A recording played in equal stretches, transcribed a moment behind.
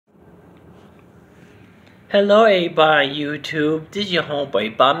Hello everybody on YouTube, this is your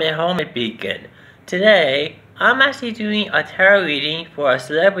homeboy Bob at Home at Beacon. Today, I'm actually doing a tarot reading for a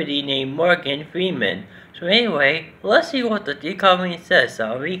celebrity named Morgan Freeman. So anyway, let's see what the card reading says,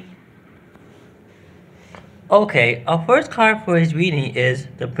 shall we? Okay, our first card for his reading is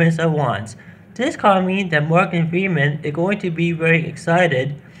the Prince of Wands. This card means that Morgan Freeman is going to be very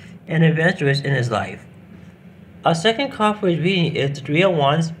excited and adventurous in his life. Our second card for his reading is the Three of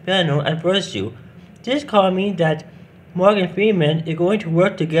Wands, better known as Virtue. This card means that Morgan Freeman is going to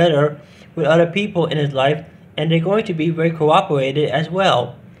work together with other people in his life, and they're going to be very cooperative as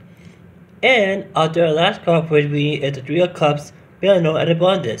well. And our last card for his reading is the Three of Cups, better known as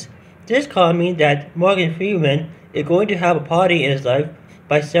Abundance. This card means that Morgan Freeman is going to have a party in his life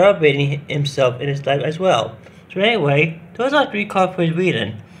by celebrating himself in his life as well. So anyway, those are 3 cards for his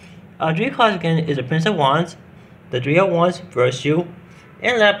reading. Our 3 cards again is the Prince of Wands, the Three of Wands, Virtue,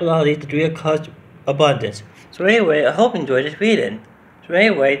 and last but not least, the Three of Cups, Abundance. So anyway, I hope you enjoyed this reading. So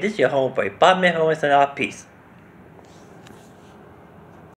anyway, this is your homeboy, Bob at Home, and peace.